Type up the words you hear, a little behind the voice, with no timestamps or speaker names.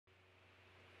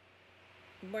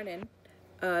Good morning.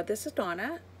 This is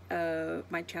Donna.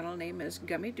 My channel name is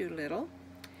Gummy Doolittle,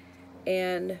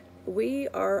 and we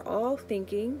are all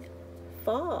thinking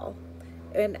fall.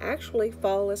 And actually,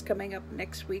 fall is coming up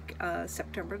next week,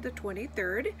 September the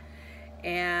 23rd,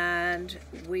 and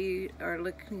we are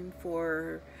looking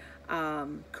for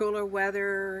cooler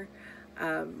weather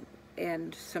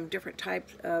and some different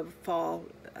types of fall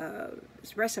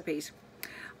recipes.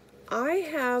 I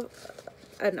have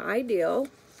an ideal.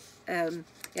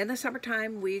 In the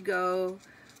summertime, we go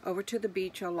over to the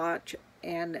beach a lot,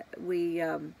 and we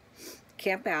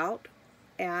camp out.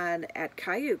 And at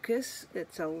Cayucas,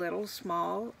 it's a little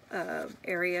small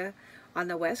area on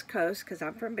the west coast, because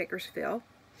I'm from Bakersfield,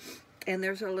 and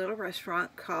there's a little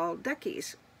restaurant called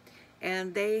Ducky's,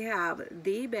 and they have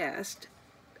the best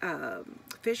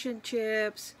fish and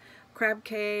chips, crab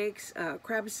cakes,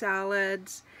 crab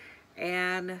salads,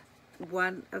 and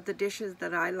one of the dishes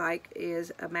that I like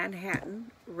is a Manhattan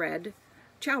red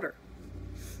chowder.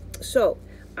 So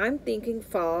I'm thinking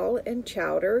fall and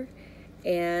chowder,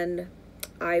 and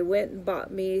I went and bought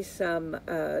me some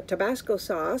Tabasco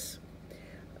sauce.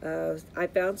 I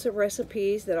found some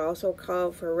recipes that also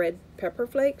call for red pepper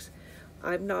flakes.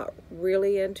 I'm not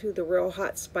really into the real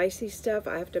hot spicy stuff.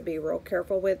 I have to be real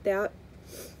careful with that.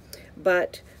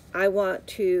 But I want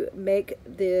to make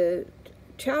the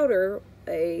chowder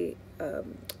a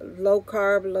low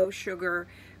carb, low sugar,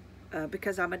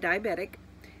 because I'm a diabetic,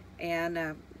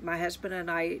 and my husband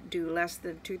and I do less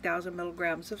than 2,000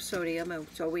 milligrams of sodium, and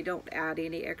so we don't add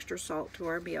any extra salt to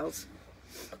our meals,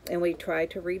 and we try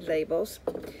to read labels.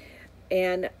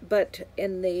 But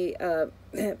in the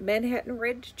Manhattan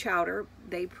red chowder,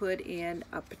 they put in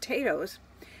potatoes,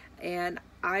 and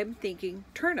I'm thinking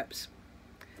turnips.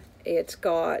 It's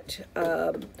got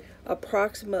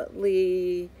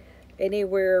approximately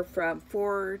anywhere from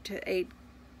 4 to 8,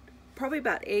 probably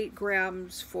about 8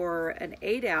 grams for an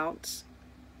 8-ounce,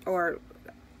 or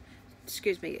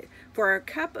excuse me, for a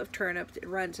cup of turnips, it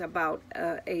runs about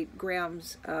 8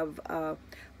 grams of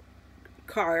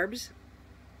carbs,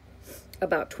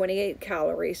 about 28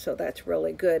 calories, so that's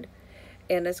really good.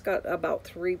 And it's got about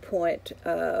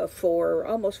 3.4,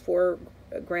 almost 4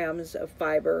 grams of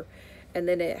fiber, and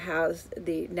then it has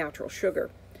the natural sugar.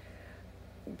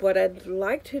 What I'd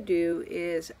like to do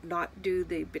is not do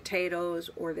the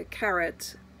potatoes or the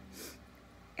carrots,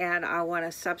 and I want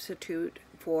to substitute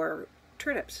for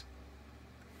turnips.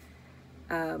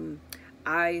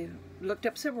 I looked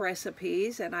up some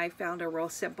recipes, and I found a real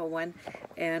simple one,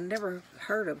 and never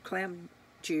heard of clam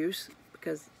juice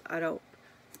because I don't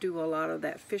do a lot of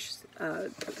that fish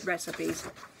recipes.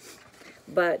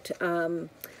 But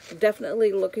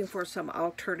definitely looking for some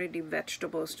alternative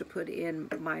vegetables to put in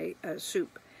my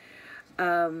soup.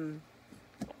 I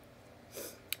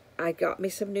got me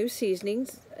some new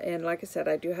seasonings, and like I said,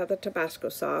 I do have the Tabasco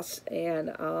sauce,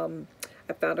 and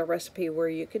I found a recipe where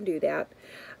you can do that.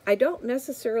 I don't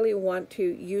necessarily want to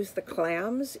use the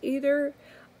clams either.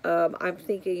 I'm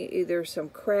thinking either some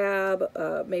crab,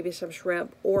 maybe some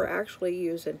shrimp, or actually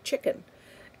using chicken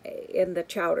in the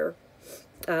chowder.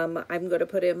 I'm going to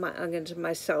put in my onions and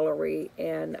my celery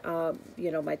and,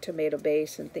 you know, my tomato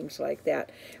base and things like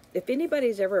that. If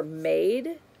anybody's ever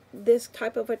made this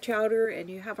type of a chowder and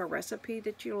you have a recipe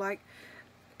that you like,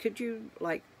 could you,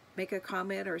 like, make a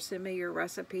comment or send me your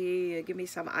recipe, give me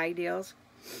some ideas?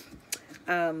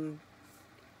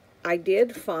 I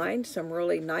did find some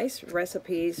really nice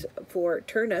recipes for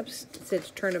turnips,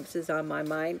 since turnips is on my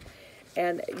mind.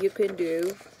 And you can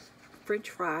do French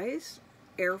fries,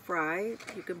 air fry,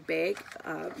 you can bake,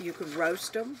 you can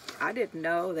roast them. I didn't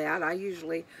know that. I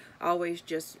usually always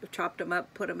just chopped them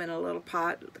up, put them in a little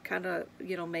pot, kind of,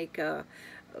 you know, make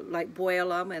like boil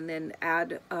them, and then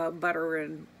add butter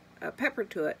and pepper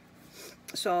to it.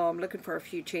 So I'm looking for a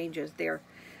few changes there.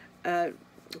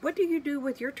 What do you do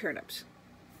with your turnips?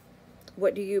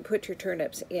 What do you put your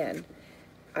turnips in?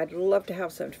 I'd love to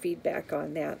have some feedback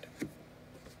on that.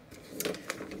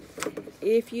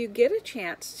 If you get a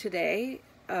chance today,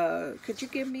 could you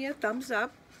give me a thumbs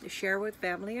up, share with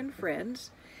family and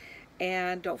friends,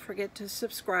 and don't forget to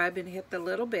subscribe and hit the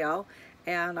little bell.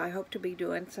 And I hope to be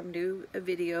doing some new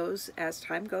videos as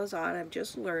time goes on. I'm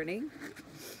just learning.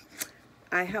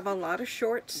 I have a lot of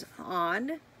shorts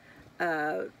on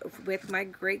with my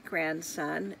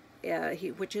great-grandson,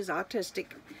 which is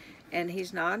autistic, and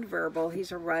he's nonverbal.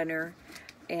 He's a runner.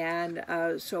 And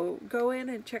so go in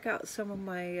and check out some of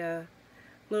my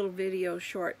little video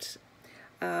shorts.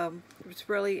 It's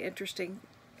really interesting.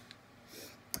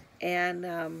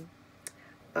 And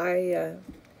I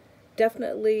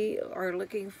definitely are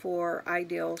looking for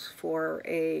ideals for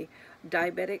a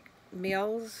diabetic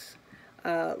meals,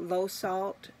 low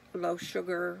salt, low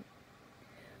sugar,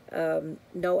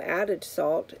 no added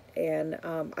salt, and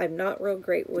I'm not real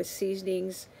great with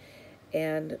seasonings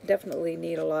and definitely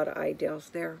need a lot of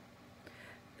ideals there.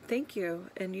 Thank you,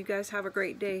 and you guys have a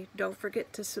great day. Don't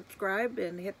forget to subscribe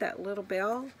and hit that little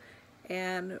bell,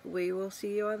 and we will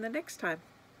see you on the next time.